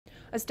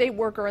A state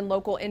worker and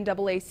local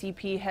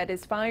NAACP head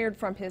is fired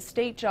from his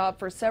state job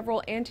for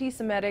several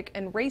anti-Semitic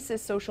and racist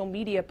social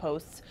media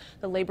posts.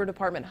 The Labor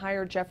Department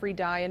hired Jeffrey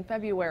Dye in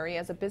February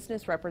as a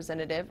business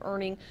representative,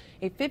 earning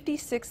a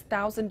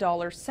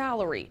 $56,000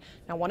 salary.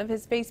 Now, one of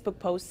his Facebook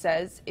posts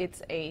says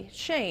it's a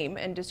shame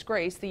and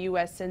disgrace the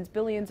U.S. sends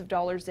billions of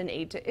dollars in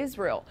aid to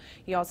Israel.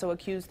 He also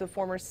accused the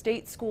former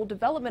state school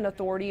development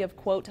authority of,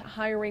 quote,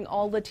 hiring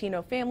all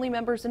Latino family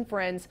members and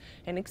friends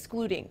and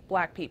excluding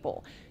black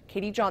people.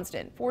 Katie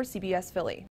Johnston for CBS Philly.